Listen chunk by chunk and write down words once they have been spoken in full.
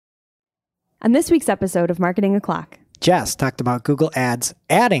On this week's episode of Marketing O'Clock, Jess talked about Google Ads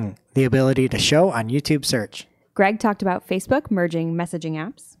adding the ability to show on YouTube search. Greg talked about Facebook merging messaging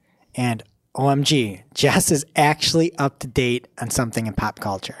apps. And OMG, Jess is actually up to date on something in pop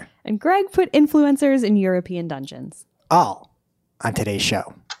culture. And Greg put influencers in European dungeons. All on today's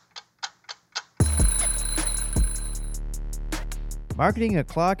show. Marketing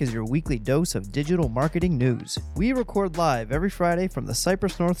O'Clock is your weekly dose of digital marketing news. We record live every Friday from the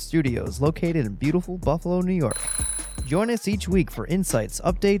Cypress North Studios located in beautiful Buffalo, New York. Join us each week for insights,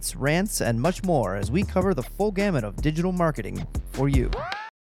 updates, rants, and much more as we cover the full gamut of digital marketing for you.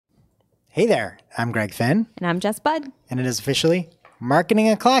 Hey there, I'm Greg Finn. And I'm Jess Budd. And it is officially Marketing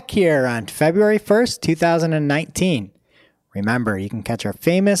O'Clock here on February 1st, 2019. Remember, you can catch our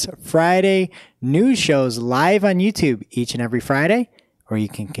famous Friday news shows live on YouTube each and every Friday, or you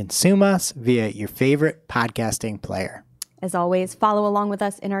can consume us via your favorite podcasting player. As always, follow along with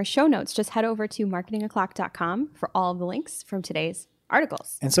us in our show notes. Just head over to marketingoclock.com for all of the links from today's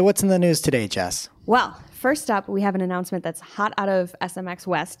articles. And so what's in the news today, Jess? Well, first up, we have an announcement that's hot out of SMX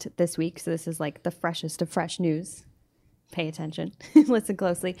West this week. So this is like the freshest of fresh news. Pay attention. Listen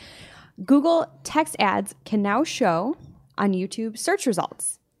closely. Google text ads can now show on YouTube search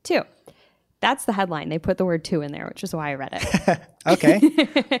results, too. That's the headline. They put the word "to" in there, which is why I read it.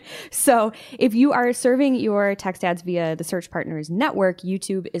 Okay. So if you are serving your text ads via the Search Partners network,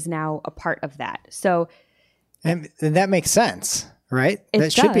 YouTube is now a part of that. So, and that makes sense, right?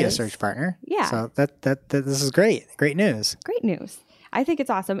 That should be a search partner. Yeah. So this is great. Great news. Great news. I think it's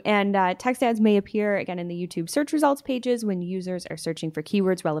awesome. And text ads may appear, again, in the YouTube search results pages when users are searching for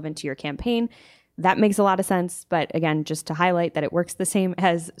keywords relevant to your campaign. That makes a lot of sense. But again, just to highlight that it works the same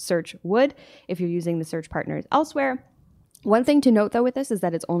as search would if you're using the search partners elsewhere. One thing to note, though, with this is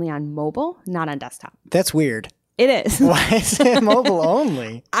that it's only on mobile, not on desktop. That's weird. It is. Why is it mobile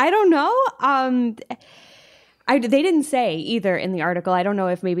only? I don't know. They didn't say either in the article. I don't know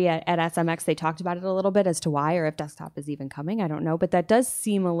if maybe at SMX they talked about it a little bit as to why, or if desktop is even coming. I don't know. But that does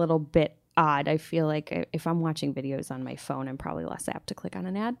seem a little bit odd. I feel like if I'm watching videos on my phone, I'm probably less apt to click on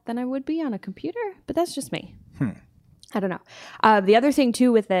an ad than I would be on a computer. But that's just me. I don't know. The other thing,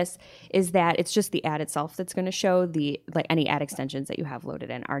 too, with this is that it's just the ad itself that's going to show any ad extensions that you have loaded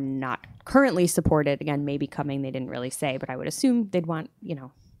in are not currently supported. Again, maybe coming, they didn't really say, but I would assume they'd want,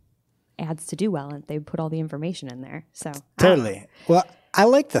 ads to do well, and they put all the information in there. So Totally. Well, I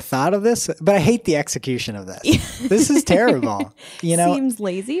like the thought of this, but I hate the execution of this. This is terrible. Seems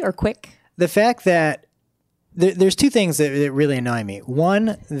lazy or quick. The fact that there's two things that really annoy me.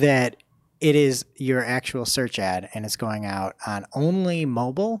 One, that it is your actual search ad and it's going out on only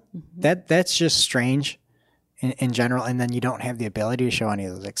mobile. Mm-hmm. That's just strange in general. And then you don't have the ability to show any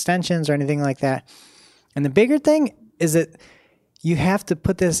of those extensions or anything like that. And the bigger thing is that you have to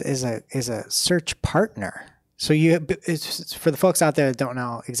put this as a search partner. So it's, for the folks out there that don't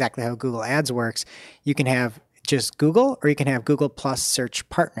know exactly how Google Ads works, you can have just Google, or you can have Google plus search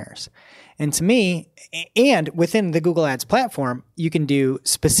partners. And to me, and within the Google Ads platform, you can do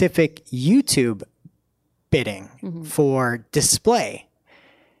specific YouTube bidding for display.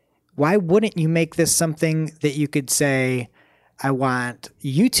 Why wouldn't you make this something that you could say, I want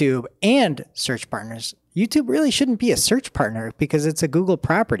YouTube and search partners? YouTube really shouldn't be a search partner because it's a Google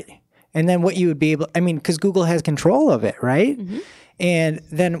property. And then what you would be able, because Google has control of it, right? Mm-hmm. And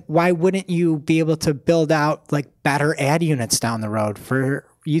then why wouldn't you be able to build out like better ad units down the road for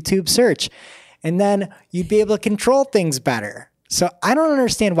YouTube search? And then you'd be able to control things better. So I don't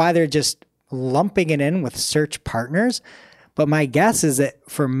understand why they're just lumping it in with search partners. But my guess is that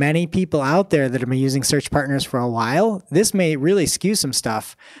for many people out there that have been using search partners for a while, this may really skew some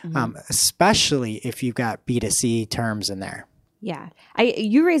stuff, especially if you've got B2C terms in there. Yeah.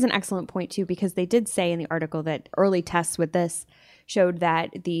 You raise an excellent point, too, because they did say in the article that early tests with this showed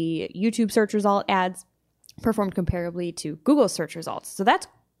that the YouTube search result ads performed comparably to Google search results. So that's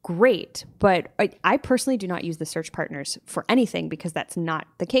great. But I personally do not use the search partners for anything because that's not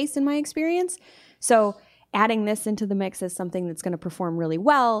the case in my experience. So adding this into the mix as something that's going to perform really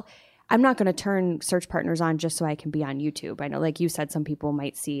well, I'm not going to turn search partners on just so I can be on YouTube. I know, like you said, some people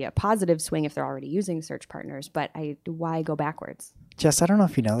might see a positive swing if they're already using search partners, but why go backwards? Jess, I don't know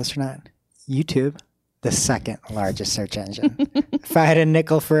if you know this or not. YouTube, the second largest search engine. If I had a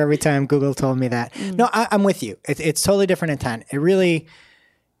nickel for every time Google told me that. No, I'm with you. It's totally different intent. It really,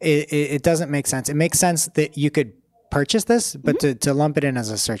 it doesn't make sense. It makes sense that you could purchase this, but to lump it in as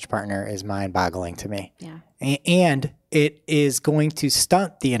a search partner is mind-boggling to me. Yeah. And it is going to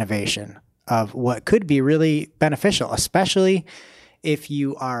stunt the innovation of what could be really beneficial, especially if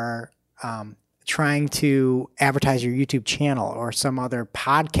you are trying to advertise your YouTube channel or some other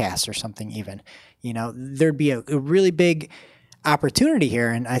podcast or something even, there'd be a really big opportunity here.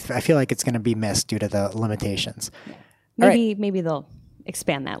 And I feel like it's going to be missed due to the limitations. Yeah. Maybe they'll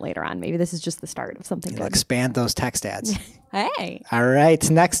expand that later on. Maybe this is just the start of something good. Expand those text ads. Hey. All right.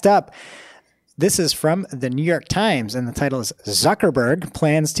 Next up. This is from the New York Times, and the title is Zuckerberg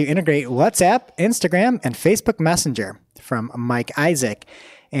Plans to Integrate WhatsApp, Instagram, and Facebook Messenger, from Mike Isaac.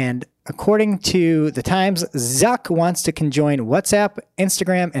 And according to the Times, Zuck wants to conjoin WhatsApp,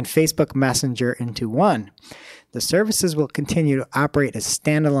 Instagram, and Facebook Messenger into one. The services will continue to operate as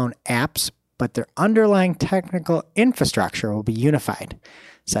standalone apps, but their underlying technical infrastructure will be unified,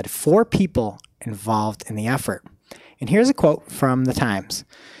 said 4 people involved in the effort. And here's a quote from the Times.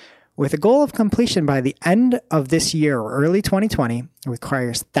 With a goal of completion by the end of this year or early 2020, it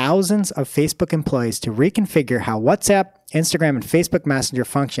requires thousands of Facebook employees to reconfigure how WhatsApp, Instagram, and Facebook Messenger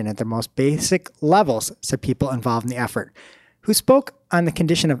function at their most basic levels, said people involved in the effort, who spoke on the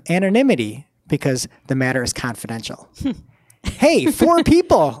condition of anonymity because the matter is confidential. Hey, 4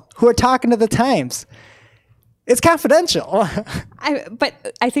 people who are talking to the Times. It's confidential.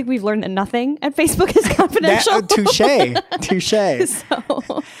 But I think we've learned that nothing at Facebook is confidential. Touche.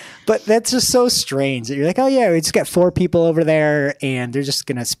 So. But that's just so strange that you're like, oh yeah, we just got 4 people over there and they're just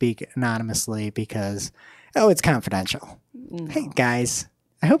going to speak anonymously because, it's confidential. No. Hey guys,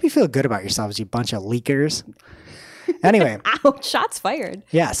 I hope you feel good about yourselves, you bunch of leakers. Anyway. Ouch, shots fired.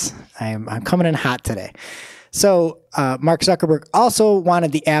 Yes, I'm coming in hot today. So Mark Zuckerberg also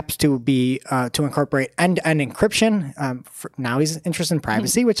wanted the apps to be to incorporate end-to-end encryption. Now he's interested in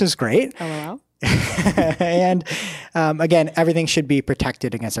privacy, which is great. LOL. And again, everything should be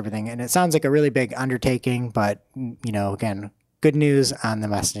protected against everything. And it sounds like a really big undertaking, but again, good news on the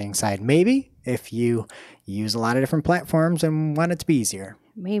messaging side. Maybe if you use a lot of different platforms and want it to be easier.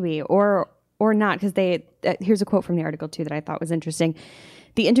 Maybe or not, because here's a quote from the article too that I thought was interesting.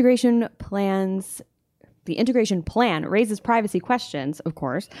 The integration plan raises privacy questions, of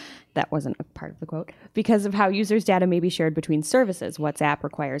course. That wasn't a part of the quote. Because of how users' data may be shared between services. WhatsApp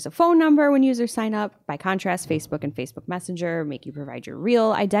requires a phone number when users sign up. By contrast, Facebook and Facebook Messenger make you provide your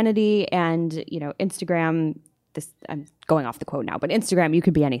real identity. And, Instagram, I'm going off the quote now, but Instagram, you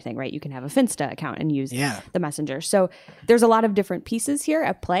could be anything, right? You can have a Finsta account and use the Messenger. So there's a lot of different pieces here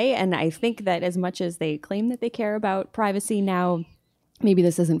at play. And I think that as much as they claim that they care about privacy now, maybe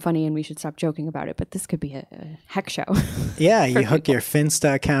this isn't funny and we should stop joking about it, but this could be a heck show. Yeah, you hook your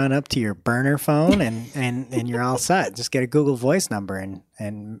Finsta account up to your burner phone and you're all set. Just get a Google Voice number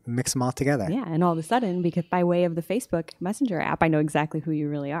and mix them all together. Yeah, and all of a sudden, because by way of the Facebook Messenger app, I know exactly who you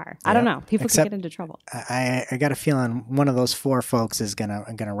really are. I don't know. People can get into trouble. I got a feeling one of those 4 folks is gonna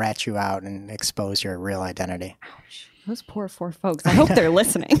rat you out and expose your real identity. Ouch. Those poor 4 folks. I hope they're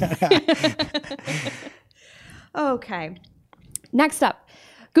listening. Okay. Next up,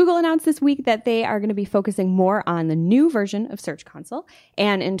 Google announced this week that they are going to be focusing more on the new version of Search Console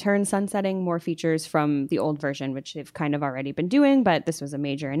and in turn sunsetting more features from the old version, which they've kind of already been doing, but this was a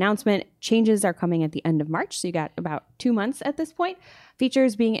major announcement. Changes are coming at the end of March, so you got about 2 months at this point.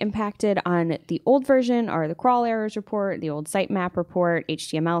 Features being impacted on the old version are the crawl errors report, the old sitemap report,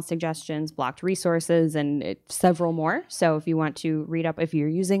 HTML suggestions, blocked resources, and several more. So if you want to read up, if you're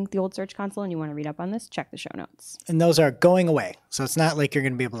using the old Search Console and you want to read up on this, check the show notes. And those are going away. So it's not like you're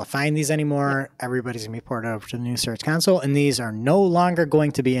going to be able to find these anymore. Yep. Everybody's going to be ported over to the new Search Console, and these are no longer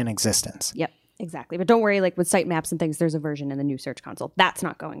going to be in existence. Yep. Exactly. But don't worry, like with sitemaps and things, there's a version in the new Search Console. That's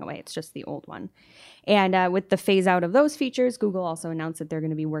not going away. It's just the old one. And with the phase out of those features, Google also announced that they're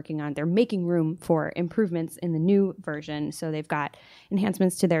going to be they're making room for improvements in the new version. So they've got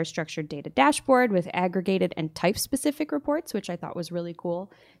enhancements to their structured data dashboard with aggregated and type-specific reports, which I thought was really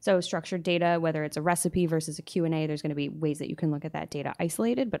cool. So structured data, whether it's a recipe versus a Q&A, there's going to be ways that you can look at that data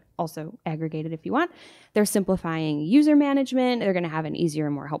isolated, but also aggregated if you want. They're simplifying user management. They're going to have an easier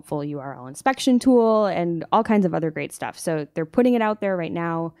and more helpful URL inspection tool and all kinds of other great stuff. So they're putting it out there right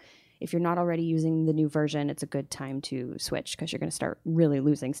now. If you're not already using the new version, it's a good time to switch because you're going to start really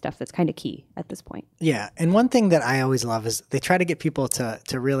losing stuff that's kind of key at this point. Yeah. And one thing that I always love is they try to get people to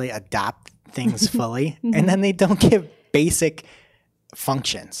really adopt things fully, and then they don't give basic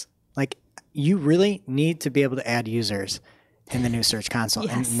functions. Like, you really need to be able to add users in the new Search Console.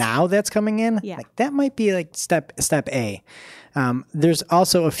 Yes. And now that's coming in, like that might be like step A. There's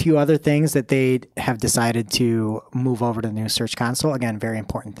also a few other things that they have decided to move over to the new Search Console. Again, very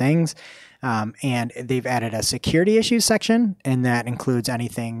important things. And they've added a security issues section, and that includes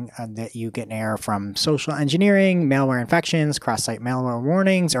anything that you get an error from social engineering, malware infections, cross-site malware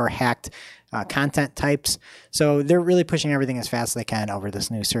warnings, or hacked content types. So they're really pushing everything as fast as they can over this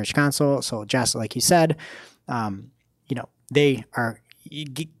new Search Console. So Jess, like you said, they are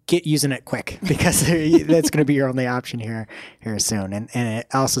get using it quick because that's going to be your only option here soon. And it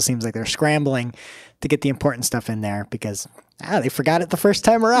also seems like they're scrambling to get the important stuff in there because they forgot it the first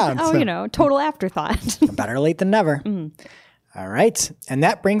time around. So, total afterthought. Better late than never. All right. And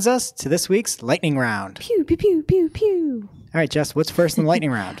that brings us to this week's lightning round. Pew, pew, pew, pew, pew. All right, Jess, what's first in the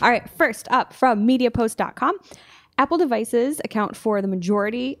lightning round? All right, first up from MediaPost.com. Apple devices account for the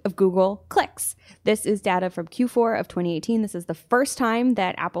majority of Google clicks. This is data from Q4 of 2018. This is the first time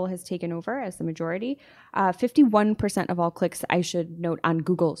that Apple has taken over as the majority. 51% of all clicks, I should note, on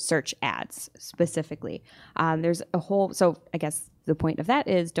Google search ads specifically. There's a whole, so I guess the point of that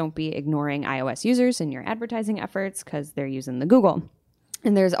is don't be ignoring iOS users in your advertising efforts because they're using the Google.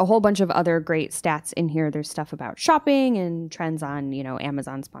 And there's a whole bunch of other great stats in here. There's stuff about shopping and trends on,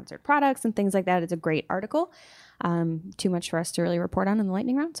 Amazon sponsored products and things like that. It's a great article. Too much for us to really report on in the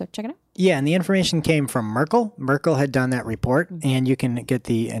lightning round, so check it out. Yeah, and the information came from Merkle. Merkle had done that report, and you can get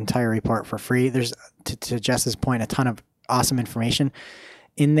the entire report for free. There's, to Jess's point, a ton of awesome information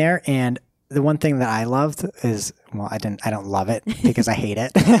in there. And the one thing that I loved is, I don't love it because I hate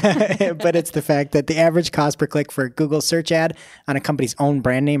it, but it's the fact that the average cost per click for a Google search ad on a company's own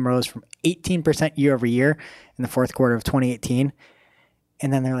brand name rose from 18% year over year in the fourth quarter of 2018.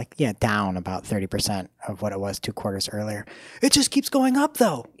 And then they're like, down about 30% of what it was 2 quarters earlier. It just keeps going up,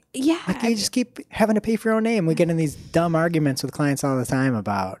 though. Yeah. Like you just keep having to pay for your own name. We get in these dumb arguments with clients all the time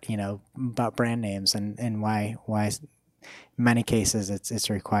about, about brand names and why in many cases it's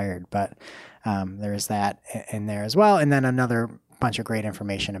required. But there is that in there as well. And then another bunch of great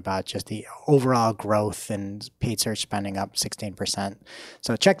information about just the overall growth and paid search spending up 16%.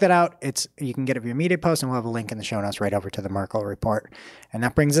 So check that out. You can get it via MediaPost, and we'll have a link in the show notes right over to the Merkle report. And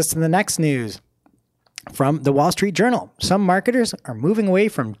that brings us to the next news from the Wall Street Journal. Some marketers are moving away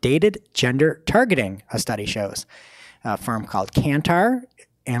from dated gender targeting, a study shows. A firm called Kantar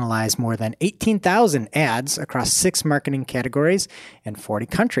analyzed more than 18,000 ads across 6 marketing categories in 40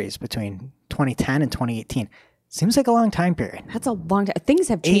 countries between 2010 and 2018. Seems like a long time period. That's a long time. Things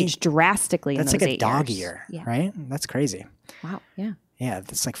have changed drastically in those 8 years. That's like a dog year, right? That's crazy. Wow, yeah. Yeah,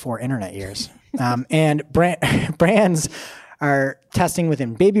 that's like 4 internet years. And brands are testing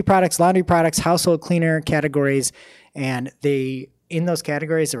within baby products, laundry products, household cleaner categories. And in those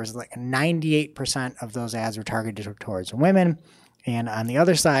categories, there was like 98% of those ads were targeted towards women. And on the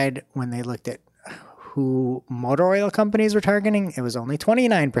other side, when they looked at who motor oil companies were targeting, it was only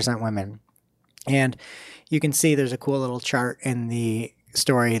 29% women. And you can see there's a cool little chart in the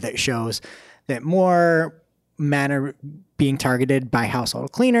story that shows that more men are being targeted by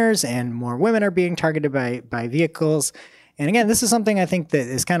household cleaners and more women are being targeted by vehicles. And again, this is something I think that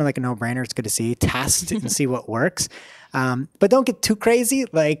is kind of like a no-brainer. It's good to see, test and see what works. But don't get too crazy.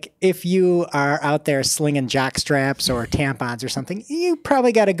 Like if you are out there slinging jock straps or tampons or something, you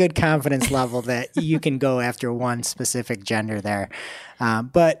probably got a good confidence level that you can go after one specific gender there.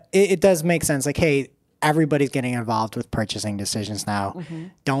 But it does make sense. Like, hey, everybody's getting involved with purchasing decisions now. Mm-hmm.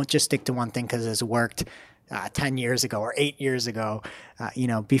 Don't just stick to one thing because it's worked 10 years ago or 8 years ago.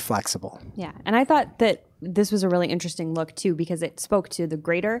 Be flexible. Yeah. And I thought that this was a really interesting look too, because it spoke to the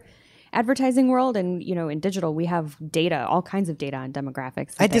greater advertising world. And, in digital, we have data, all kinds of data on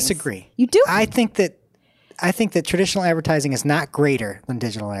demographics. I disagree. You do? I think that traditional advertising is not greater than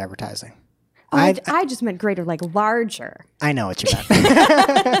digital advertising. I just meant greater, like larger. I know what you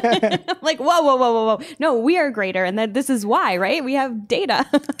meant. Like, whoa. No, we are greater. And this is why, right? We have data.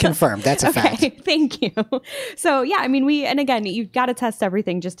 Confirmed. That's a fact. Thank you. So, yeah, I mean, and again, you've got to test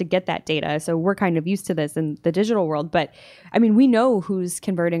everything just to get that data. So we're kind of used to this in the digital world. But, I mean, we know who's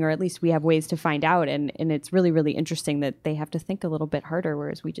converting, or at least we have ways to find out. And it's really, really interesting that they have to think a little bit harder,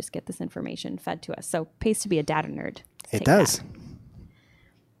 whereas we just get this information fed to us. So pays to be a data nerd. It does. That.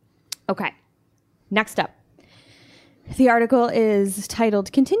 Okay. Next up, the article is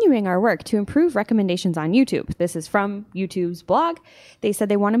titled Continuing Our Work to Improve Recommendations on YouTube. This is from YouTube's blog. They said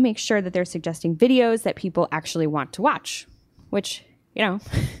they want to make sure that they're suggesting videos that people actually want to watch, which,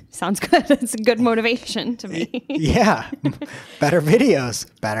 sounds good. It's a good motivation to me. Yeah. Better videos.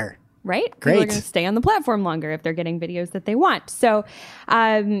 Better. right? People Great. are going to stay on the platform longer if they're getting videos that they want. So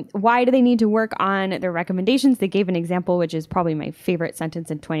why do they need to work on their recommendations? They gave an example, which is probably my favorite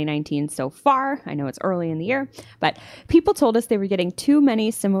sentence in 2019 so far. I know it's early in the year, but people told us they were getting too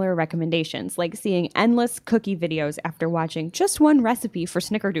many similar recommendations, like seeing endless cookie videos after watching just one recipe for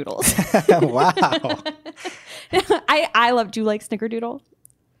snickerdoodles. Wow. Do you like snickerdoodle?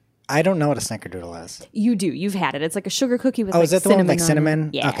 I don't know what a snickerdoodle is. You do. You've had it. It's like a sugar cookie with Oh, like is that the one with like on it. cinnamon?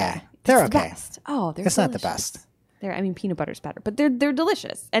 Yeah. Okay. They're It's the okay. best. Oh, they're It's not the delicious. best. Peanut butter's better, but they're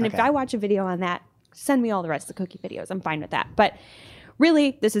delicious. And if Okay. I watch a video on that, send me all the rest of the cookie videos. I'm fine with that. But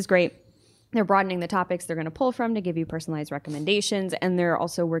really, this is great. They're broadening the topics they're going to pull from to give you personalized recommendations. And they're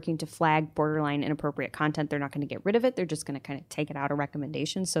also working to flag borderline inappropriate content. They're not going to get rid of it. They're just going to kind of take it out of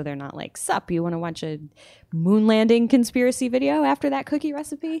recommendations. So they're not like, sup, you want to watch a moon landing conspiracy video after that cookie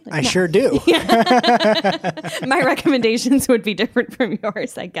recipe? Like, I no. sure do. My recommendations would be different from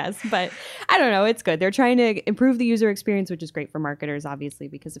yours, I guess. But I don't know. It's good. They're trying to improve the user experience, which is great for marketers, obviously,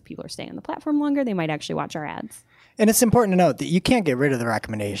 because if people are staying on the platform longer, they might actually watch our ads. And it's important to note that you can't get rid of the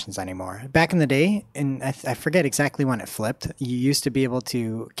recommendations anymore. Back in the day, and I forget exactly when it flipped, you used to be able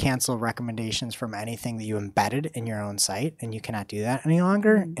to cancel recommendations from anything that you embedded in your own site, and you cannot do that any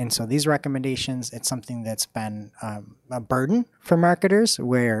longer. And so these recommendations, it's something that's been a burden for marketers,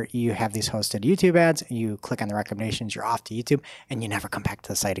 where you have these hosted YouTube ads, you click on the recommendations, you're off to YouTube, and you never come back to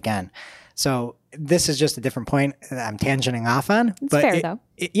the site again. So this is just a different point that I'm tangenting off on. It's fair, though.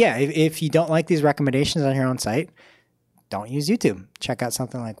 If you don't like these recommendations on your own site, don't use YouTube. Check out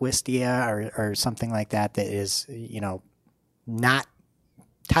something like Wistia or something like that is, not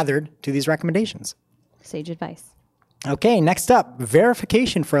tethered to these recommendations. Sage advice. Okay, next up,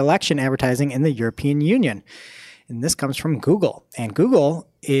 verification for election advertising in the European Union. And this comes from Google. And Google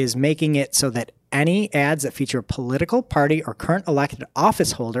is making it so that any ads that feature a political party or current elected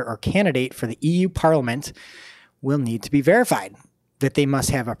office holder or candidate for the EU Parliament will need to be verified. That they must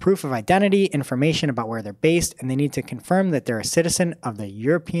have a proof of identity, information about where they're based, and they need to confirm that they're a citizen of the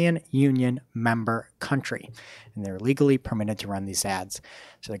European Union member country. And they're legally permitted to run these ads.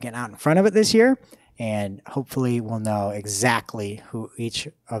 So they're getting out in front of it this year, and hopefully we'll know exactly who each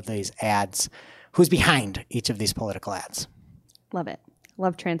of these ads, who's behind each of these political ads. Love it.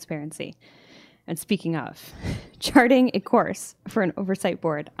 Love transparency. And speaking of, charting a course for an oversight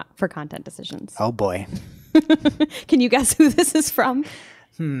board for content decisions. Oh boy. Can you guess who this is from?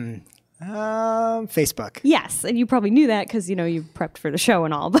 Facebook. Yes, and you probably knew that because, you prepped for the show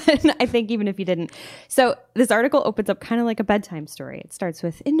and all, but I think even if you didn't. So this article opens up kind of like a bedtime story. It starts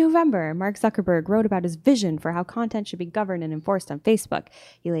with, in November, Mark Zuckerberg wrote about his vision for how content should be governed and enforced on Facebook.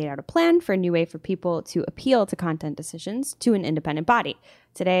 He laid out a plan for a new way for people to appeal to content decisions to an independent body.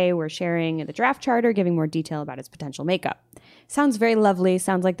 Today, we're sharing the draft charter, giving more detail about its potential makeup. Sounds very lovely.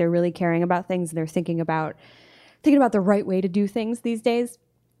 Sounds like they're really caring about things. They're thinking about the right way to do things these days.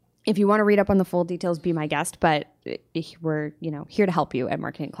 If you want to read up on the full details, be my guest, but we're, here to help you at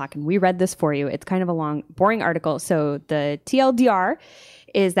Marketing Clock, and we read this for you. It's kind of a long, boring article. So the TLDR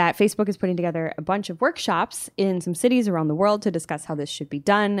is that Facebook is putting together a bunch of workshops in some cities around the world to discuss how this should be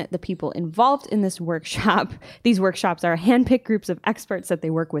done. The people involved in these workshops are handpicked groups of experts that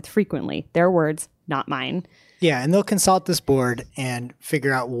they work with frequently. Their words, not mine. Yeah, and they'll consult this board and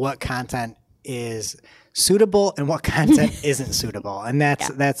figure out what content is suitable and what content isn't suitable. And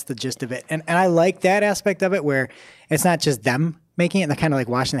that's the gist of it. And I like that aspect of it, where it's not just them making it, and they're kind of like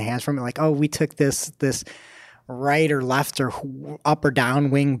washing their hands from it, like, oh, we took this right or left or up or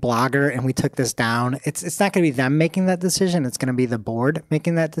down wing blogger and we took this down. It's not going to be them making that decision. It's going to be the board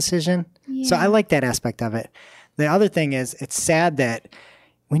making that decision. Yeah. So I like that aspect of it. The other thing is, it's sad that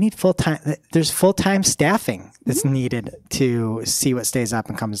we need there's full-time staffing that's needed to see what stays up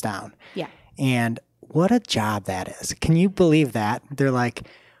and comes down. Yeah. And what a job that is. Can you believe that? They're like,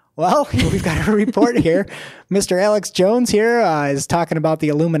 well, we've got a report here. Mr. Alex Jones here is talking about the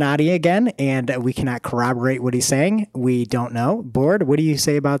Illuminati again, and we cannot corroborate what he's saying. We don't know. Board, what do you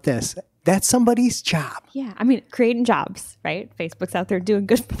say about this? That's somebody's job. Yeah. I mean, creating jobs, right? Facebook's out there doing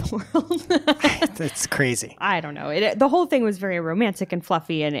good for the world. That's crazy. I don't know. The whole thing was very romantic and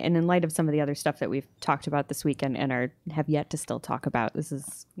fluffy. And in light of some of the other stuff that we've talked about this weekend and have yet to still talk about, this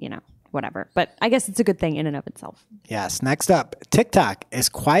is, whatever. But I guess it's a good thing in and of itself. Yes. Next up, TikTok is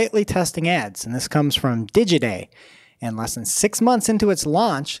quietly testing ads. And this comes from Digiday. And less than 6 months into its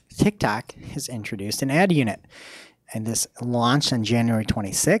launch, TikTok has introduced an ad unit. And this launched on January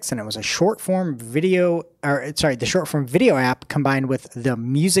 26th, and it was a short-form video app combined with the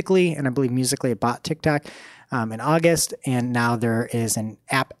Musical.ly, and I believe Musical.ly bought TikTok, in August, and now there is an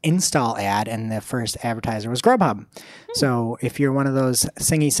app install ad, and the first advertiser was Grubhub. So if you're one of those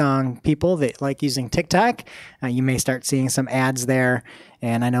singy song people that like using TikTok, you may start seeing some ads there.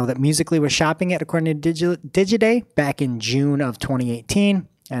 And I know that Musical.ly was shopping it according to Digiday back in June of 2018,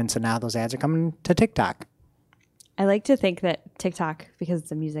 and so now those ads are coming to TikTok. I like to think that TikTok, because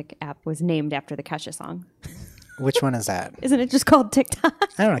it's a music app, was named after the Kesha song. Which one is that? Isn't it just called TikTok?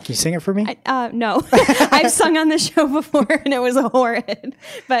 I don't know. Can you sing it for me? No. I've sung on the show before and it was horrid.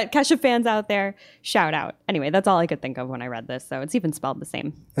 But Kesha fans out there, shout out. Anyway, that's all I could think of when I read this. So it's even spelled the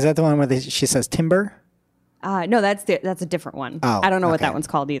same. Is that the one where she says timber? No, that's a different one. Oh, I don't know what okay. that one's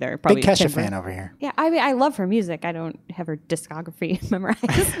called either. Probably Big Kesha Timber. fan over here. Yeah, I mean, I love her music. I don't have her discography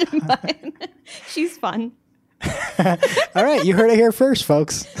memorized, but she's fun. All right, you heard it here first,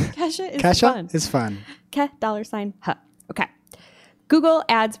 folks. Kesha fun. is fun. $. Okay. Google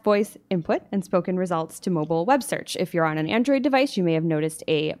adds voice input and spoken results to mobile web search. If you're on an Android device, you may have noticed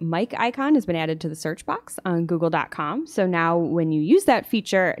a mic icon has been added to the search box on google.com. So now when you use that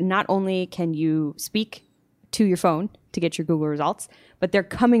feature, not only can you speak to your phone to get your Google results, but they're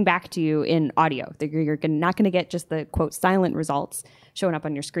coming back to you in audio. You're not going to get just the, quote, silent results showing up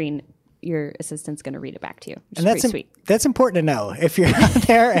on your screen. Your assistant's going to read it back to you, which is pretty sweet. That's important to know. If you're out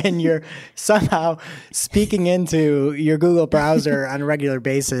there and you're somehow speaking into your Google browser on a regular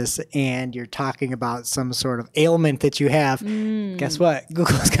basis and you're talking about some sort of ailment that you have, guess what?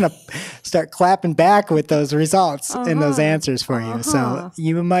 Google's going to start clapping back with those results and those answers for you. So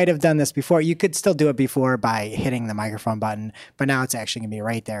you might have done this before. You could still do it before by hitting the microphone button, but now it's actually going to be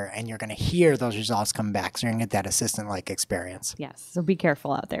right there and you're going to hear those results come back. So you're going to get that assistant-like experience. Yes. So be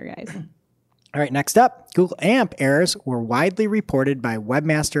careful out there, guys. All right, next up, Google AMP errors were widely reported by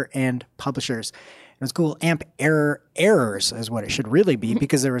webmaster and publishers. It was Google AMP errors is what it should really be,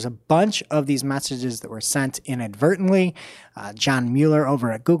 because there was a bunch of these messages that were sent inadvertently. John Mueller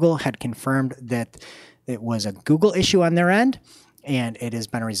over at Google had confirmed that it was a Google issue on their end, and it has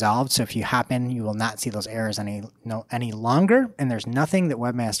been resolved. So if you hop in, you will not see those errors any longer, and there's nothing that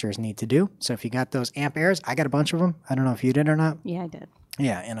webmasters need to do. So if you got those AMP errors, I got a bunch of them. I don't know if you did or not. Yeah, I did.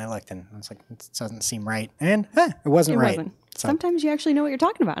 Yeah, and I looked and I was like, it doesn't seem right. And it wasn't right. So, sometimes you actually know what you're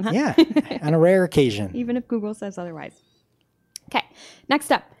talking about, huh? Yeah, on a rare occasion. Even if Google says otherwise. Okay, next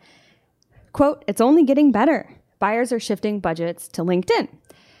up. Quote, it's only getting better. Buyers are shifting budgets to LinkedIn.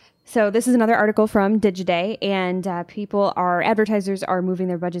 So this is another article from Digiday, and advertisers are moving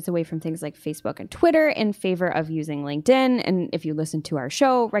their budgets away from things like Facebook and Twitter in favor of using LinkedIn. And if you listen to our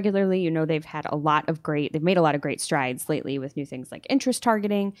show regularly, you know they've made a lot of great strides lately with new things like interest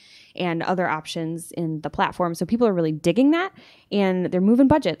targeting and other options in the platform. So people are really digging that, and they're moving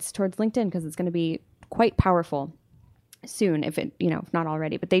budgets towards LinkedIn because it's going to be quite powerful soon, if not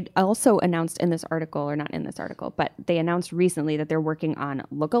already. But they also announced in this article, or not in this article, but they announced recently that they're working on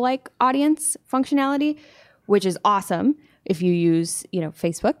lookalike audience functionality, which is awesome. If you use,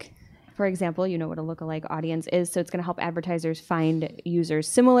 Facebook, for example, you know what a lookalike audience is. So it's going to help advertisers find users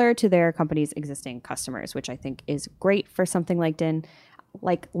similar to their company's existing customers, which I think is great for something like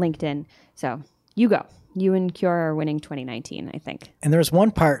LinkedIn. So you and Cure are winning 2019, I think. And there was one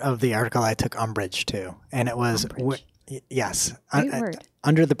part of the article I took umbrage to, and it was yes,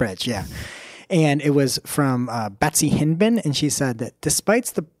 under the bridge, yeah. And it was from Betsy Hindman, and she said that despite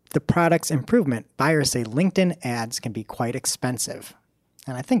the product's improvement, buyers say LinkedIn ads can be quite expensive.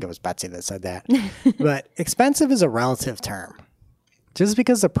 And I think it was Betsy that said that. But expensive is a relative term. Just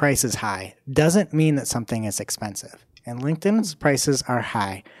because the price is high doesn't mean that something is expensive. And LinkedIn's prices are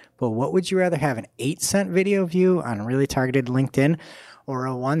high. But what would you rather have, an 8-cent video view on really targeted LinkedIn, or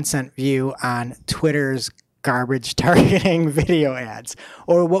a 1-cent view on Twitter's garbage targeting video ads?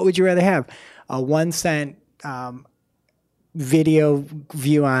 Or what would you rather have, a 1-cent video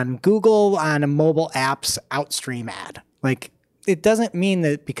view on Google on a mobile app's Outstream ad? Like, it doesn't mean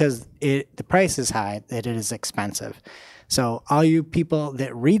that because the price is high that it is expensive. So all you people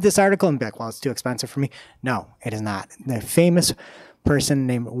that read this article and be like, well, it's too expensive for me. No, it is not. The famous person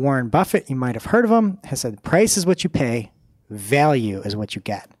named Warren Buffett, you might have heard of him, has said price is what you pay, value is what you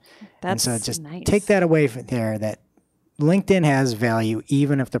get. That's and so just nice. Take that away from there, that LinkedIn has value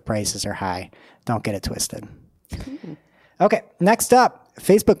even if the prices are high. Don't get it twisted. Okay, next up,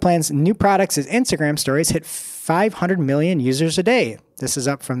 Facebook plans new products as Instagram stories hit 500 million users a day. This is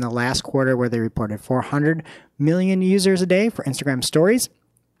up from the last quarter where they reported 400 million users a day for Instagram stories.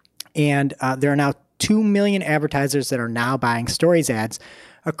 And there are now 2 million advertisers that are now buying stories ads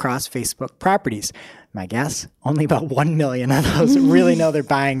across Facebook properties. My guess, only about 1 million of those really know they're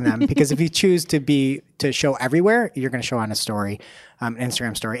buying them, because if you choose to show everywhere, you're going to show on a story, an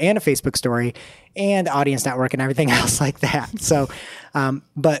Instagram story and a Facebook story and audience network and everything else like that. So,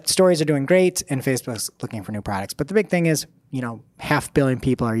 but stories are doing great and Facebook's looking for new products. But the big thing is, 500 million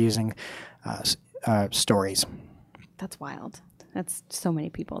people are using stories. That's wild. That's so many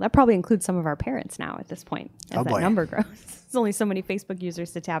people. That probably includes some of our parents now at this point, as that number grows. There's only so many Facebook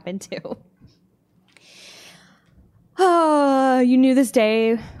users to tap into. You knew this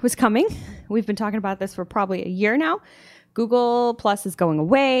day was coming. We've been talking about this for probably a year now. Google Plus is going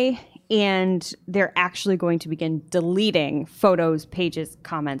away, and they're actually going to begin deleting photos, pages,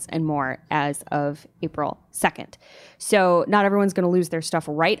 comments, and more as of April 2nd. So not everyone's going to lose their stuff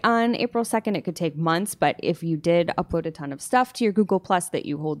right on April 2nd. It could take months, but if you did upload a ton of stuff to your Google Plus that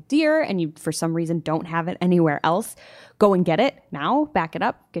you hold dear and you, for some reason, don't have it anywhere else, go and get it now, back it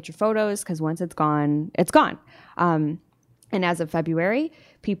up, get your photos, because once it's gone, it's gone. And as of February,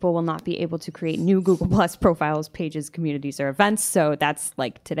 people will not be able to create new Google Plus profiles, pages, communities, or events. So that's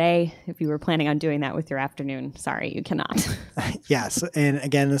like today. If you were planning on doing that with your afternoon, sorry, you cannot. Yes. And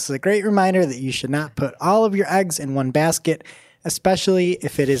again, this is a great reminder that you should not put all of your eggs in one basket, especially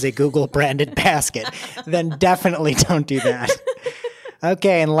if it is a Google branded basket. Then definitely don't do that.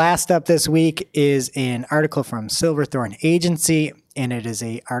 Okay, and last up this week is an article from Silverthorne Agency, and it is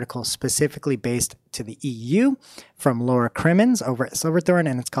an article specifically based to the EU from Laura Crimmins over at Silverthorne,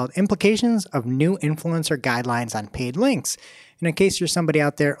 and it's called Implications of New Influencer Guidelines on Paid Links. And in case you're somebody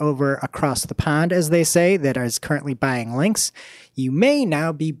out there over across the pond, as they say, that is currently buying links, you may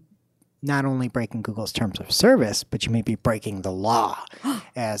now be not only breaking Google's terms of service, but you may be breaking the law.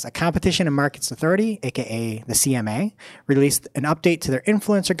 As a Competition and Markets Authority, aka the CMA, released an update to their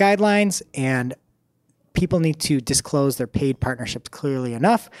influencer guidelines, and people need to disclose their paid partnerships clearly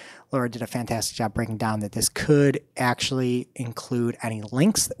enough. Laura did a fantastic job breaking down that this could actually include any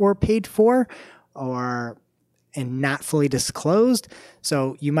links that were paid for and not fully disclosed.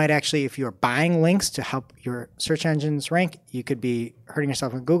 So you might actually, if you're buying links to help your search engines rank, you could be hurting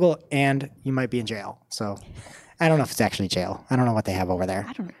yourself with Google, and you might be in jail. So I don't know if it's actually jail. I don't know what they have over there.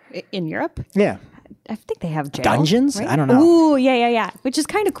 I don't know. In Europe? Yeah. I think they have jail. Dungeons? Right? I don't know. Ooh, yeah. Which is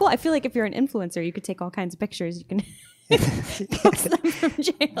kind of cool. I feel like if you're an influencer, you could take all kinds of pictures. You can post them from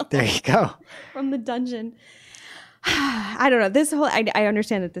jail. There you go. From the dungeon. I don't know. This whole, I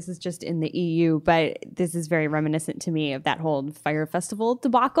understand that this is just in the EU, but this is very reminiscent to me of that whole Fyre Festival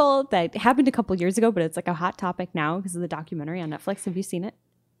debacle that happened a couple years ago, but it's like a hot topic now because of the documentary on Netflix. Have you seen it?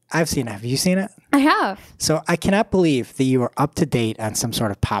 I've seen it. Have you seen it? I have. So I cannot believe that you are up to date on some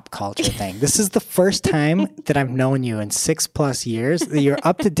sort of pop culture thing. This is the first time that I've known you in 6+ years that you're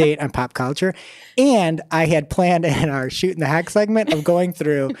up to date on pop culture. And I had planned in our Shooting the Hack segment of going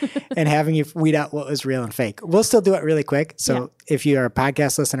through and having you weed out what was real and fake. We'll still do it really quick. So if you're a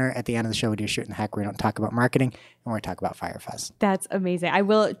podcast listener, at the end of the show, we do Shooting the Hack where we don't talk about marketing and we talk about Fyre Fest. That's amazing. I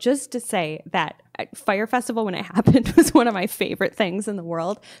will just to say that Fyre Festival, when it happened, was one of my favorite things in the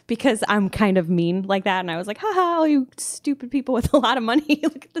world because I'm kind of mean like that. And I was like, haha, all you stupid people with a lot of money.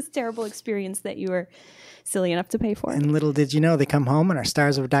 Look at this terrible experience that you were silly enough to pay for. And little did you know, they come home and are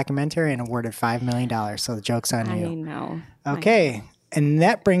stars of a documentary and awarded $5 million. So the joke's on you. I know. Okay. And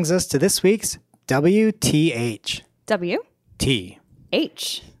that brings us to this week's WTH. W? T.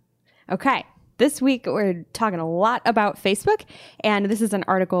 H. Okay. This week, we're talking a lot about Facebook, and this is an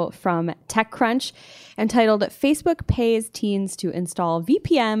article from TechCrunch entitled Facebook Pays Teens to Install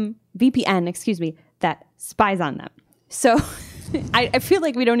VPN, that spies on them. So I feel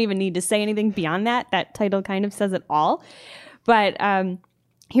like we don't even need to say anything beyond that. That title kind of says it all. But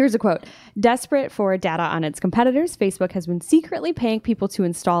here's a quote. Desperate for data on its competitors, Facebook has been secretly paying people to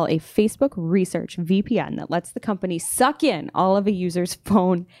install a Facebook Research VPN that lets the company suck in all of a user's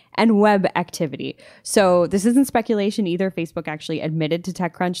phone and web activity. So this isn't speculation either. Facebook actually admitted to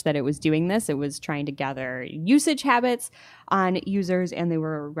TechCrunch that it was doing this. It was trying to gather usage habits on users, and they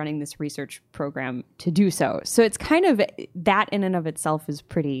were running this research program to do so. So it's kind of, that in and of itself is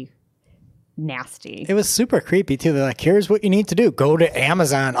pretty nasty. It was super creepy too. They're like, here's what you need to do. Go to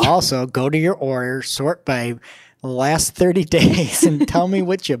Amazon also, go to your order, sort by the last 30 days and tell me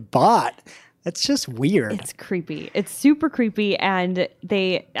what you bought. That's just weird. It's creepy. It's super creepy. And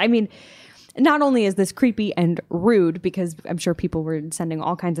not only is this creepy and rude, because I'm sure people were sending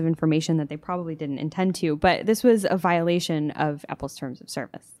all kinds of information that they probably didn't intend to, but this was a violation of Apple's terms of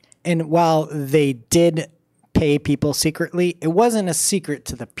service. And while they did pay people secretly, it wasn't a secret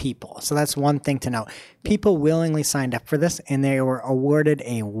to the people. So that's one thing to know. People willingly signed up for this, and they were awarded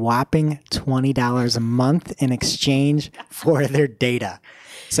a whopping $20 a month in exchange for their data.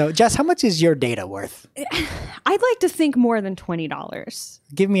 So, Jess, how much is your data worth? I'd like to think more than $20.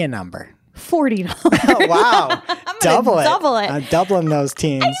 Give me a number. $40. Oh, wow. Double it. double it. I'm doubling those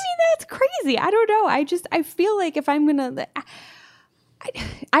teens. I mean, that's crazy. I don't know. I feel like if I'm going to...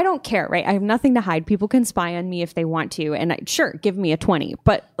 I don't care, right? I have nothing to hide. People can spy on me if they want to, and sure, give me a 20.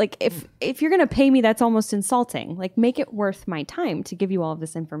 But like, if you're gonna pay me, that's almost insulting. Like, make it worth my time to give you all of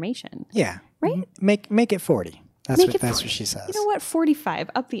this information. Yeah, right. Make it 40. That's what she says. You know what? 45.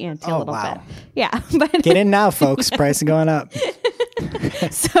 Up the ante a little bit. Yeah, but get in now, folks. Price is going up.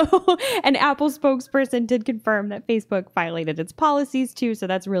 So, an Apple spokesperson did confirm that Facebook violated its policies too. So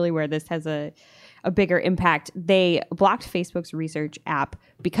that's really where this has a bigger impact. They blocked Facebook's research app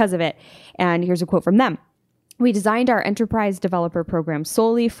because of it. And here's a quote from them. We designed our enterprise developer program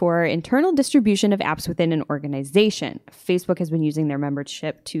solely for internal distribution of apps within an organization. Facebook has been using their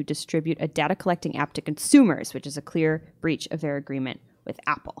membership to distribute a data collecting app to consumers, which is a clear breach of their agreement with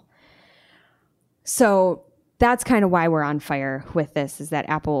Apple. So that's kind of why we're on fire with this, is that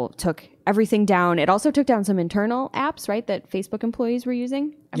Apple took everything down. It also took down some internal apps, right, that Facebook employees were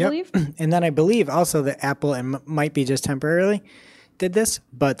using, I believe. And then I believe also that Apple, and might be just temporarily, did this,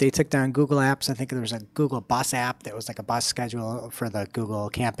 but they took down Google apps. I think there was a Google Bus app that was like a bus schedule for the Google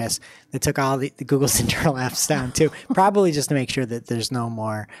campus. They took all the Google's internal apps down too, probably just to make sure that there's no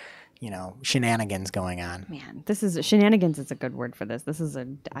more, shenanigans going on. Man, shenanigans is a good word for this.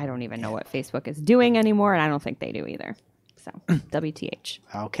 I don't even know what Facebook is doing anymore, and I don't think they do either. So, WTH.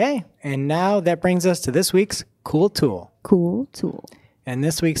 Okay, and now that brings us to this week's Cool Tool. Cool Tool. And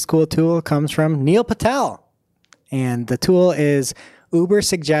this week's Cool Tool comes from Neil Patel. And the tool is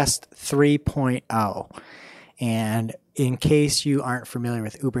Ubersuggest 3.0. And in case you aren't familiar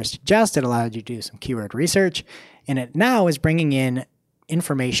with Ubersuggest, it allows you to do some keyword research. And it now is bringing in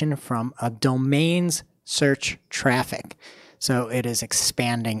information from a domain's search traffic. So it is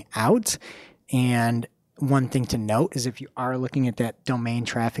expanding out. And one thing to note is if you are looking at that domain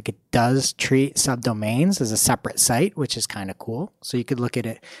traffic, it does treat subdomains as a separate site, which is kind of cool. So you could look at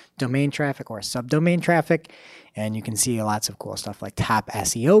it domain traffic or subdomain traffic, and you can see lots of cool stuff like top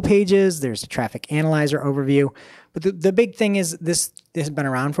SEO pages. There's a traffic analyzer overview. But the big thing is this has been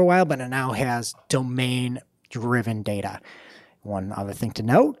around for a while, but it now has domain-driven data. One other thing to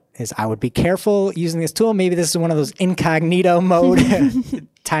note is I would be careful using this tool. Maybe this is one of those incognito mode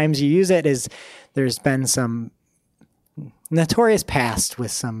times you use it. Is there's been some notorious past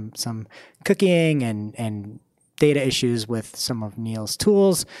with some cooking and data issues with some of Neil's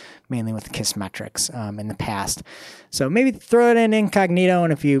tools, mainly with Kissmetrics in the past. So maybe throw it in incognito,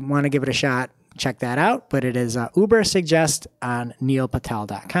 and if you want to give it a shot, check that out. But it is Ubersuggest on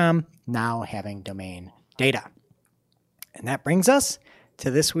neilpatel.com, now having domain data. And that brings us to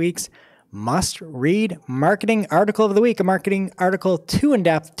this week's must-read marketing article of the week, a marketing article too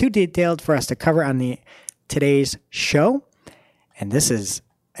in-depth, too detailed for us to cover on today's show. And this is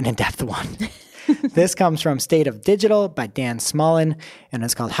an in-depth one. This comes from State of Digital by Dan Smolin, and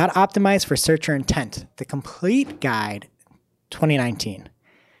it's called How to Optimize for Searcher Intent, the Complete Guide 2019.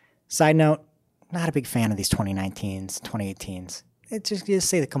 Side note, not a big fan of these 2019s, 2018s. It just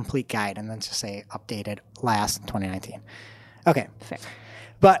say the complete guide and then just say updated last 2019. Okay. Fair.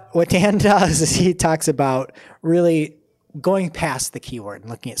 But what Dan does is he talks about really going past the keyword and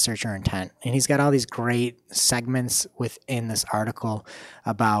looking at searcher intent. And he's got all these great segments within this article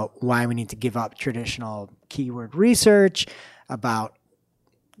about why we need to give up traditional keyword research, about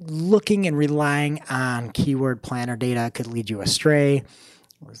looking and relying on keyword planner data could lead you astray.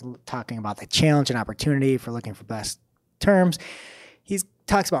 We're talking about the challenge and opportunity for looking for best terms. He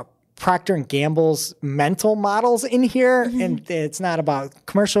talks about Procter & Gamble's mental models in here, and it's not about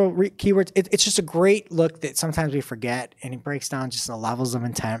commercial keywords. It's just a great look that sometimes we forget, and he breaks down just the levels of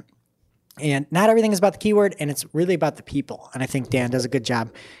intent. And not everything is about the keyword, and it's really about the people. And I think Dan does a good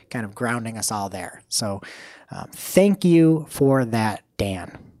job kind of grounding us all there. So thank you for that,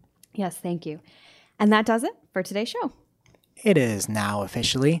 Dan. Yes, thank you. And that does it for today's show. It is now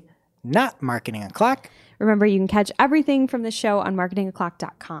officially not Marketing O'Clock. Remember, you can catch everything from the show on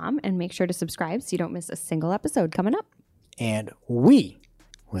marketingoclock.com, and make sure to subscribe so you don't miss a single episode coming up. And we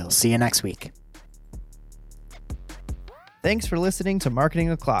will see you next week. Thanks for listening to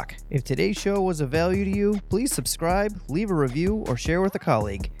Marketing O'Clock. If today's show was of value to you, please subscribe, leave a review, or share with a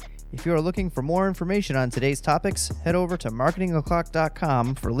colleague. If you are looking for more information on today's topics, head over to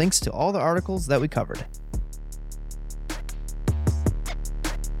marketingoclock.com for links to all the articles that we covered.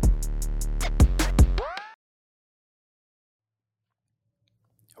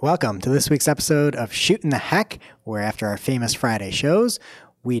 Welcome to this week's episode of Shootin' the Heck, where after our famous Friday shows,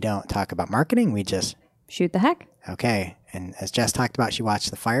 we don't talk about marketing, we just shoot the heck. Okay. And as Jess talked about, she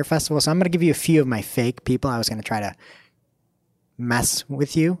watched the Fire Festival. So I'm going to give you a few of my fake people I was going to try to mess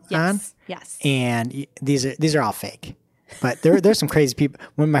with you on. Yes. And these are all fake. But there's some crazy people.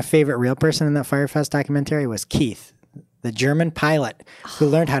 One of my favorite real person in that Firefest documentary was Keith, the German pilot who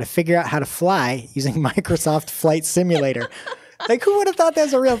learned how to figure out how to fly using Microsoft Flight Simulator. Like, who would have thought that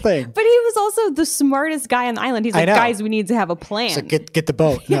was a real thing? But he was also the smartest guy on the island. He's like, guys, we need to have a plan. So get the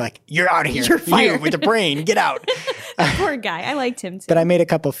boat. And they're like, you're out of here. You're fired. You with the brain. Get out. Poor guy. I liked him too. But I made a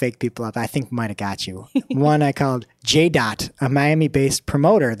couple fake people up I think might have got you. One I called J-Dot, a Miami-based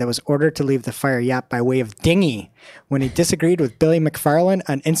promoter that was ordered to leave the fire yacht by way of dinghy when he disagreed with Billy McFarland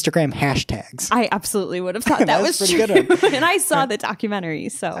on Instagram hashtags. I absolutely would have thought that was pretty true. good one. And I saw the documentary,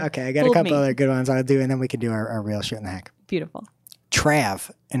 so Okay, I got a couple other good ones I'll do, and then we can do our real shit in the hack. Beautiful. Trav,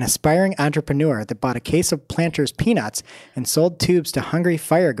 an aspiring entrepreneur that bought a case of Planters peanuts and sold tubes to hungry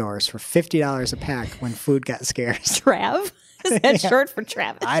firegoers for $50 a pack when food got scarce. Trav? Is that short for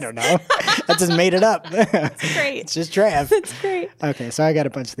Travis? I don't know. I just made it up. That's great. It's just Trav. That's great. Okay, so I got a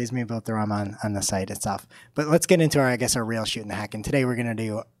bunch of these. Maybe I'll throw them on the site itself. But let's get into our real shoot in the hack. And today we're going to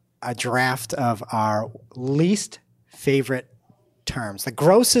do a draft of our least favorite terms, the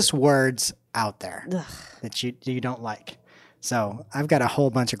grossest words out there that you don't like. So I've got a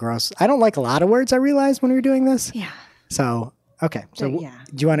whole bunch of gross. I don't like a lot of words, I realized when we were doing this. Yeah. So, okay. So do Yeah.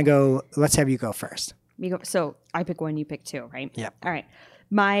 you want to go? Let's have you go first. So I pick one, you pick two, right? Yep. All right.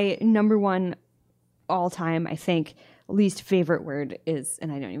 My number one all time, I think, least favorite word is,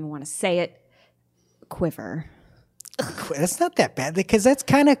 and I don't even want to say it, quiver. That's not that bad because that's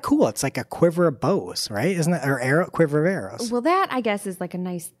kind of cool. It's like a quiver of bows, right? Isn't it? Or quiver of arrows. Well, that I guess is like a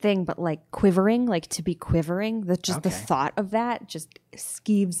nice thing, but like quivering, like to be quivering, the thought of that just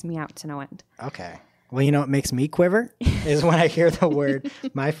skeeves me out to no end. Okay. Well, you know what makes me quiver is when I hear the word,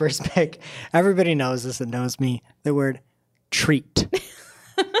 my first pick. Everybody knows this and knows me, the word treat.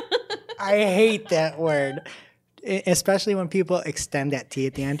 I hate that word, especially when people extend that T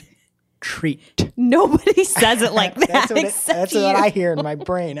at the end. Treat. Nobody says it like that. That's what I hear in my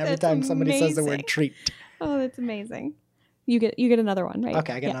brain every time somebody says the word treat. Oh, that's amazing. You get another one, right?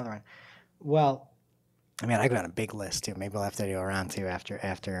 Okay, I get another one. Well, I mean, I got a big list too. Maybe we'll have to do a round two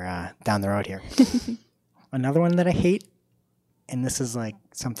after down the road here. Another one that I hate, and this is like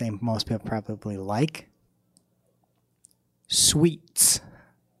something most people probably like, sweets.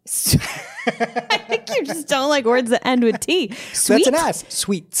 I think you just don't like words that end with T. Sweet? That's an S.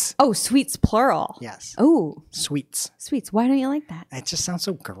 Sweets. Oh, sweets plural. Yes. Oh, Sweets. sweets. Why don't you like that? It just sounds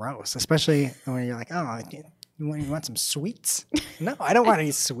so gross, especially when you're like, oh, you want some sweets? No, I don't want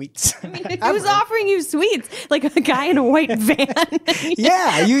any sweets. Who's offering you sweets? Like a guy in a white van.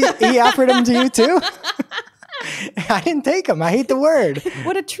 Yeah, he offered them to you too? I didn't take them. I hate the word.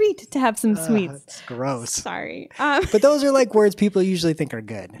 What a treat to have some sweets. It's gross. Sorry. But those are like words people usually think are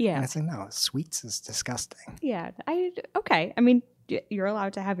good. Yeah. And it's like, no, sweets is disgusting. Yeah. Okay. I mean, you're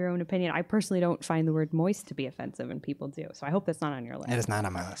allowed to have your own opinion. I personally don't find the word moist to be offensive, and people do. So I hope that's not on your list. It is not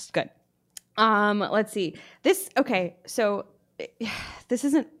on my list. Good. Let's see. So this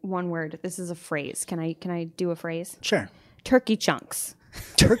isn't one word. This is a phrase. Can I do a phrase? Sure. Turkey chunks.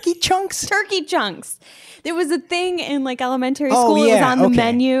 Turkey chunks? Turkey chunks. There was a thing in like elementary school. It was on the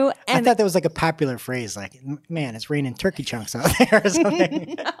menu. I And thought that was like a popular phrase. Like, man, it's raining turkey chunks out there or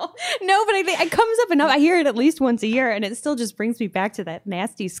something. No, but I think it comes up enough. I hear it at least once a year, and it still just brings me back to that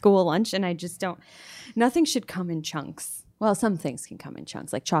nasty school lunch. And I just don't. Nothing should come in chunks. Well, some things can come in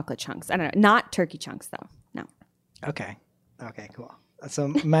chunks, like chocolate chunks. I don't know. Not turkey chunks, though. No. Okay, cool. So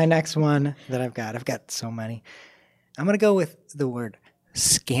my next one that I've got so many. I'm going to go with the word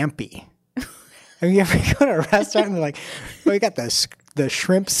scampi. Have you ever go to a restaurant and they're like, well, we got the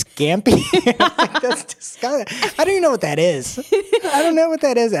shrimp scampi? Like, that's disgusting. I don't even know what that is. I don't know what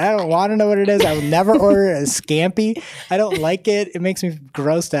that is. I don't want to know what it is. I will never order a scampi. I don't like it. It makes me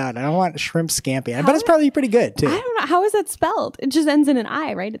grossed out. I don't want shrimp scampi. But it's probably pretty good too. I don't know. How is that spelled? It just ends in an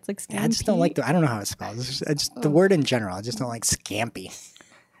I, right? It's like scampi. I just don't like I don't know how it's spelled. It's just the word in general. I just don't like scampi.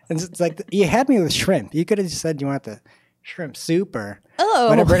 It's like, you had me with shrimp. You could have just said you want the shrimp soup or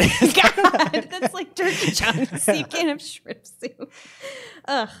whatever it is. God, that's like turkey chunks. You can't have shrimp soup.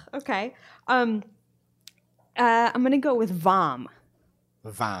 Ugh. Okay. I'm gonna go with vom.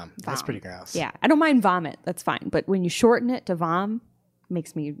 Vom. That's pretty gross. Yeah, I don't mind vomit. That's fine. But when you shorten it to vom,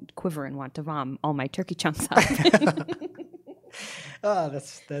 makes me quiver and want to vom all my turkey chunks up. Oh,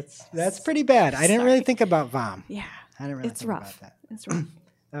 that's pretty bad. I didn't really think about vom. Yeah, I didn't really it's think rough. about that. It's rough.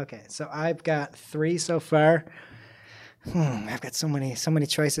 Okay, so I've got 3 so far. I've got so many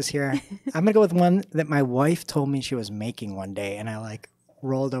choices here. I'm gonna go with one that my wife told me she was making one day, and I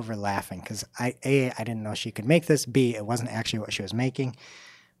rolled over laughing because I didn't know she could make this. B, it wasn't actually what she was making.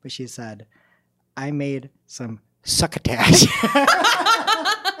 But she said, I made some succotash.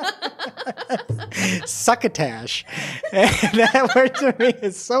 Succotash. And that word to me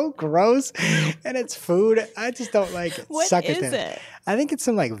is so gross. And it's food. I just don't like it. What Succotash. is it? I think it's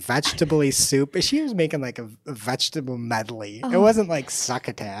some like vegetable-y soup. She was making like a vegetable medley. It wasn't like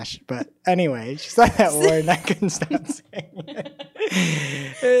succotash. But anyway, she said that word and I couldn't stop saying it.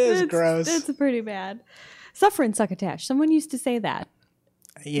 It was gross. It's pretty bad. Suffering succotash. Someone used to say that.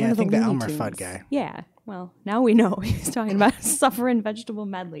 Yeah, One I of think the Looney Elmer Tunes. Fudd guy. Yeah. Well, now we know he was talking about suffering vegetable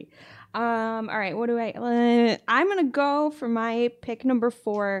medley. All right. What do I'm going to go for my pick number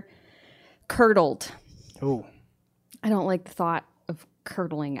 4, curdled. Ooh. I don't like the thought of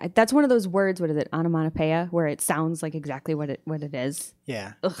curdling. That's one of those words, what is it, onomatopoeia, where it sounds like exactly what it is.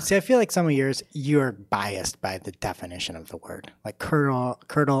 Yeah. See, I feel like some of yours, you're biased by the definition of the word. Like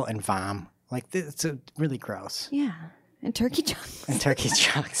curdle and vom. Like, it's really gross. Yeah. And turkey chunks. And turkey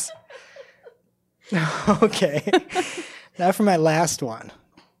chunks. Okay. Now for my last one.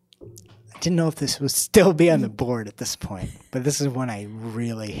 I didn't know if this would still be on the board at this point, but this is one I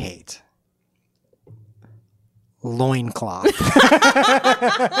really hate. Loincloth.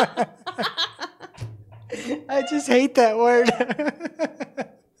 I just hate that word.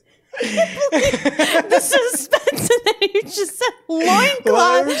 The suspense that you just said loincloth.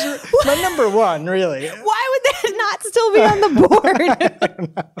 Well, it was my number one, really. Why would that not still be on the board?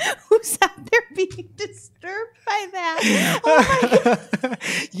 Who's out there being disturbed by that? Oh my God.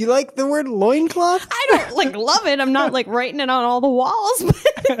 You like the word loincloth? I don't like love it. I'm not like writing it on all the walls,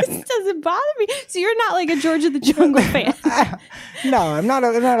 but it doesn't bother me. So you're not like a George of the Jungle fan. No, I'm not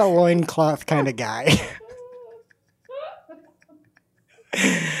a loincloth kind of guy.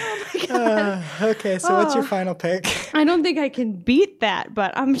 Okay, so what's your final pick? I don't think I can beat that,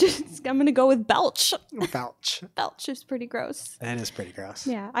 but I'm gonna go with belch. Belch. Belch is pretty gross. That is pretty gross.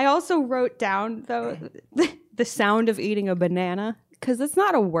 Yeah. I also wrote down though the sound of eating a banana, because it's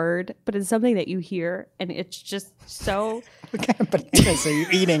not a word, but it's something that you hear, and it's just so. What kind of bananas are you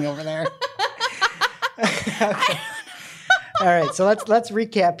eating over there? Okay. All right, so let's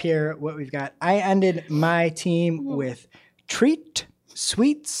recap here what we've got. I ended my team with treat,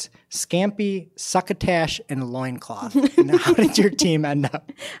 sweets, scampi, succotash, and loincloth. Now, how did your team end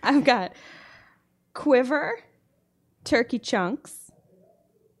up? I've got quiver, turkey chunks,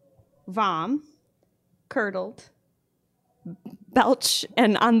 vom, curdled, belch,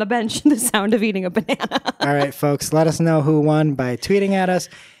 and on the bench, the sound of eating a banana. All right, folks, let us know who won by tweeting at us,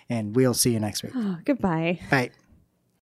 and we'll see you next week. Oh, goodbye. Bye.